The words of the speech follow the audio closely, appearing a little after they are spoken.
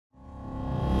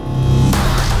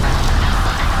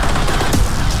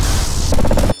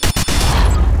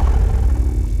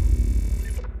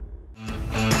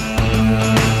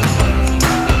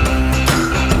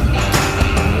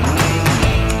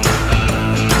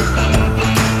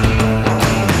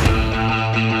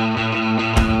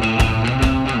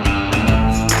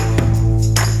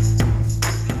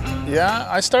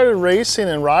I started racing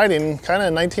and riding kind of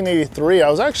in 1983. I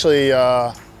was actually,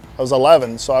 I was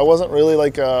 11, so I wasn't really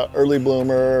like a early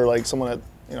bloomer or like someone that,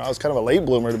 you know, I was kind of a late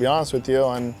bloomer, to be honest with you.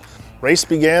 And race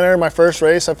beginner, my first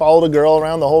race, I followed a girl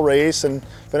around the whole race and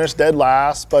finished dead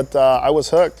last, but I was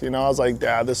hooked. You know, I was like,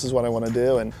 Dad, this is what I want to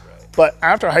do. But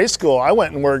after high school, I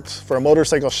went and worked for a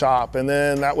motorcycle shop, and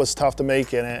then that was tough to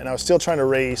make in it, and I was still trying to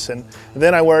race. And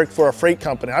then I worked for a freight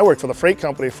company. I worked for the freight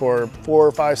company for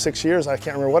 4, 5, 6 years. I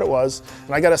can't remember what it was.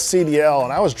 And I got a CDL,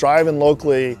 and I was driving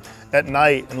locally at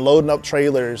night and loading up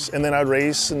trailers, and then I'd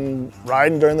race and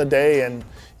riding during the day. And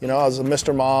you know, I was a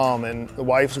Mr. Mom, and the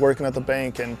wife's working at the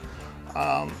bank. And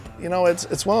you know,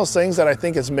 it's one of those things that I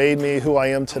think has made me who I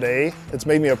am today. It's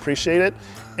made me appreciate it.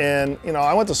 And you know,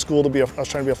 I went to school to be I was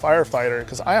trying to be a firefighter,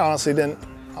 because I honestly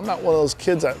I'm not one of those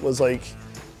kids that was like,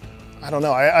 I don't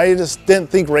know, I just didn't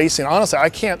think racing. Honestly, I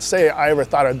can't say I ever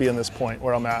thought I'd be in this point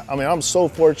where I'm at. I mean, I'm so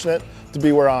fortunate to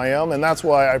be where I am, and that's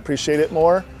why I appreciate it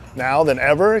more now than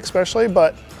ever, especially.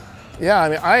 But yeah, I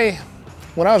mean,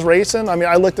 when I was racing, I mean,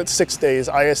 I looked at 6 days,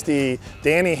 ISD,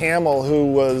 Danny Hamill,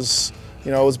 who was, you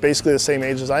know, was basically the same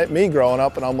age as me growing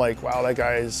up, and I'm like, wow, that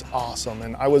guy is awesome.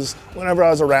 And whenever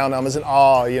I was around him, I was in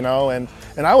awe, you know, and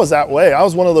I was that way. I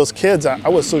was one of those kids that I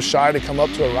was so shy to come up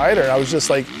to a rider. I was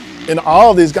just like in awe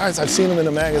of these guys. I've seen them in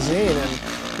a magazine,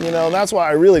 and you know, that's why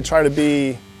I really try to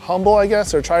be humble, I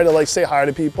guess, or try to like say hi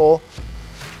to people.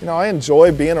 You know, I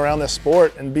enjoy being around this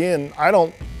sport and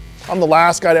I'm the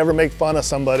last guy to ever make fun of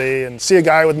somebody and see a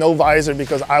guy with no visor,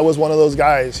 because I was one of those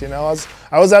guys, you know.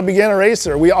 I was that beginner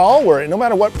racer. We all were, no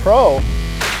matter what pro.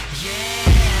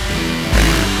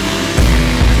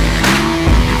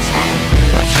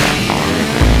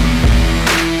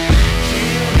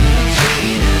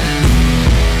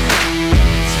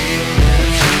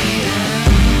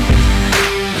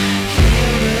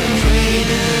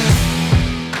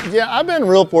 Yeah, I've been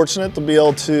real fortunate to be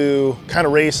able to kind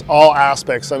of race all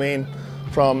aspects. I mean,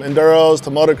 from enduros to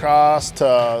motocross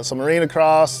to some arena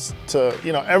cross to,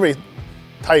 you know, every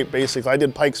type basically. I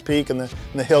did Pikes Peak in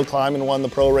the hill climb and won the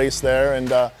pro race there, and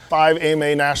 5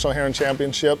 AMA National Heron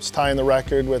Championships, tying the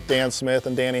record with Dan Smith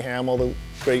and Danny Hamill, the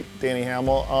great Danny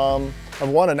Hamill. I've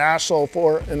won a national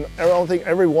and I don't think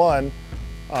every one.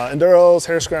 Enduros,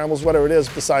 hare scrambles, whatever it is,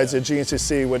 besides the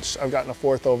GNCC, which I've gotten a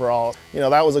 4th overall. You know,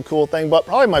 that was a cool thing, but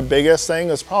probably my biggest thing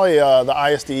was probably the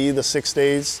ISDE, the 6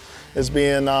 days, is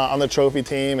being on the trophy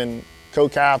team and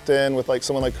co-captain with like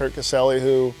someone like Kurt Caselli,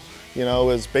 who, you know,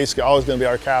 is basically always going to be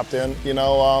our captain. You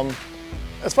know,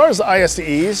 as far as the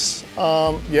ISDEs,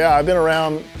 yeah, I've been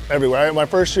around everywhere. My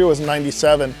first year was in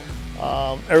 '97.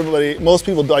 Most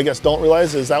people, I guess, don't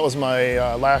realize is that was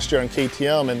my last year on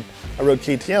KTM, and I rode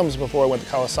KTMs before I went to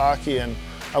Kawasaki, and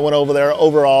I went over there,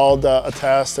 overalled a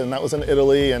test, and that was in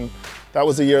Italy, and that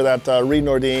was the year that Reed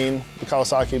Nordine, the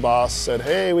Kawasaki boss, said,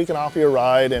 hey, we can offer you a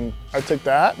ride, and I took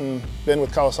that and been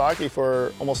with Kawasaki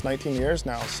for almost 19 years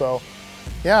now. So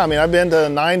yeah, I mean, I've been to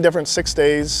 9 different 6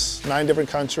 days, 9 different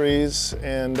countries,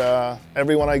 and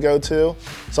every one I go to,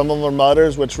 some of them are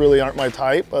mudders, which really aren't my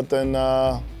type, but then,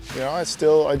 you know, I'd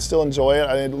still enjoy it.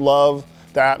 I love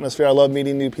the atmosphere. I love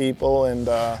meeting new people, and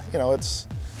you know, it's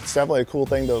definitely a cool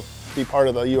thing to be part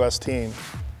of the U.S. team.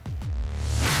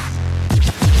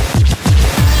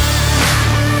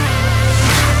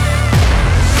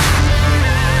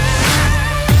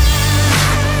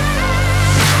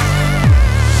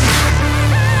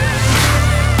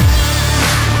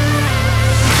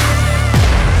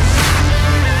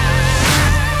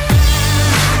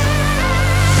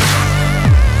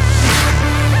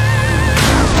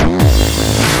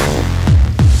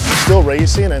 Still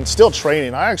racing and still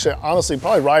training. I actually honestly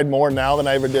probably ride more now than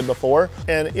I ever did before.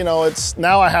 And you know,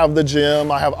 now I have the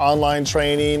gym, I have online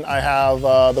training, I have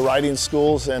the riding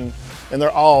schools, and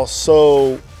they're all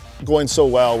going so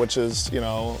well, which is, you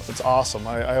know, it's awesome.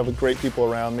 I have great people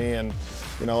around me, and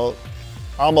you know,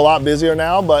 I'm a lot busier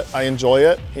now, but I enjoy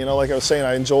it. You know, like I was saying,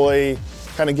 I enjoy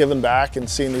kind of giving back and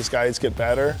seeing these guys get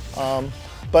better.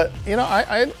 But you know,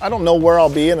 I don't know where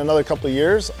I'll be in another couple of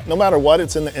years. No matter what,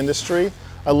 it's in the industry.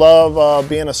 I love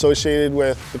being associated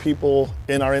with the people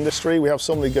in our industry. We have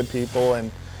so many good people,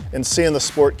 and seeing the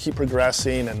sport keep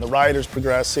progressing, and the riders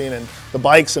progressing, and the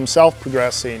bikes themselves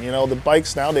progressing. You know, the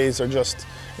bikes nowadays are just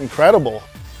incredible.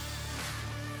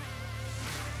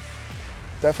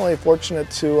 Definitely fortunate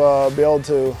to be able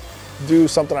to do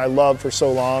something I love for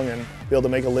so long and be able to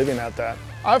make a living at that.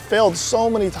 I've failed so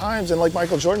many times, and like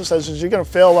Michael Jordan says, you're going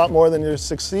to fail a lot more than you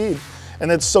succeed.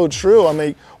 And it's so true. I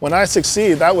mean, when I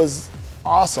succeed, that was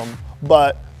awesome,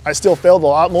 but I still failed a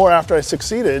lot more after I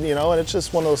succeeded, you know, and it's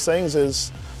just one of those things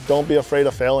is don't be afraid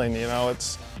of failing, you know,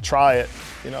 try it,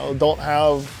 you know, don't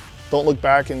have don't look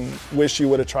back and wish you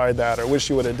would have tried that or wish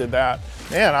you would have did that.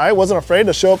 Man, I wasn't afraid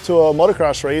to show up to a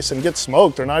motocross race and get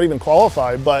smoked or not even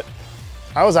qualified, but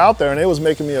I was out there and it was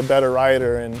making me a better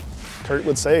rider. And Kurt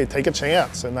would say, take a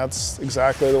chance. And that's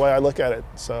exactly the way I look at it.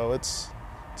 So it's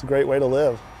a great way to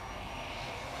live.